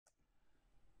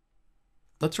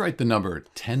Let's write the number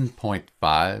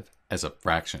 10.5 as a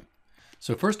fraction.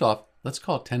 So first off, let's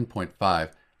call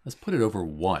 10.5, let's put it over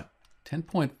 1.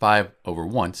 10.5 over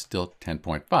 1 is still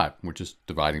 10.5. We're just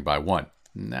dividing by 1.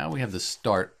 Now we have the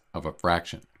start of a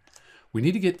fraction. We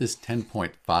need to get this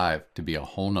 10.5 to be a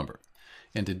whole number.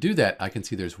 And to do that, I can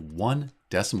see there's one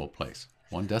decimal place.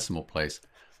 One decimal place.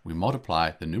 We multiply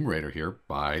the numerator here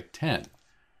by 10.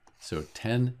 So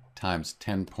 10 times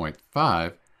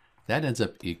 10.5, that ends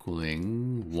up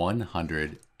equaling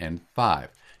 105.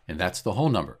 And that's the whole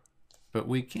number. But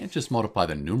we can't just multiply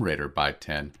the numerator by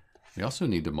 10. We also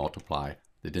need to multiply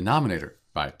the denominator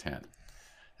by 10.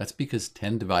 That's because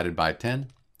 10 divided by 10,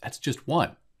 that's just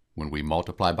 1. When we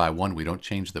multiply by 1, we don't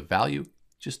change the value,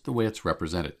 just the way it's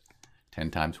represented. 10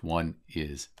 times 1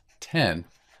 is 10.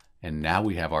 And now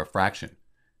we have our fraction.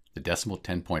 The decimal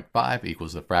 10.5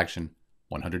 equals the fraction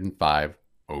 105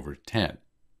 over 10.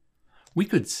 We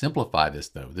could simplify this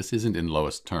though. This isn't in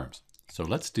lowest terms. So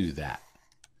let's do that.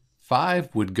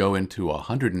 5 would go into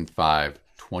 105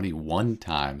 21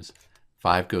 times.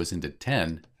 5 goes into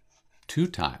 10 2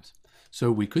 times.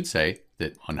 So we could say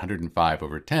that 105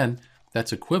 over 10,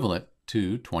 that's equivalent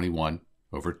to 21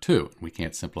 over 2. We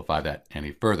can't simplify that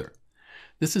any further.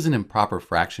 This is an improper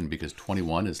fraction because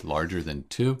 21 is larger than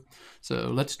 2. So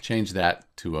let's change that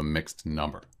to a mixed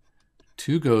number.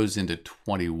 2 goes into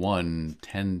 21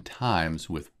 10 times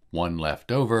with 1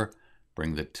 left over.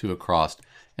 Bring the 2 across,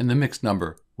 and the mixed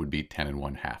number would be 10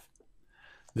 1/2.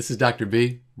 This is Dr.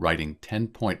 B writing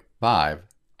 10.5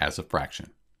 as a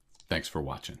fraction. Thanks for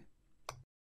watching.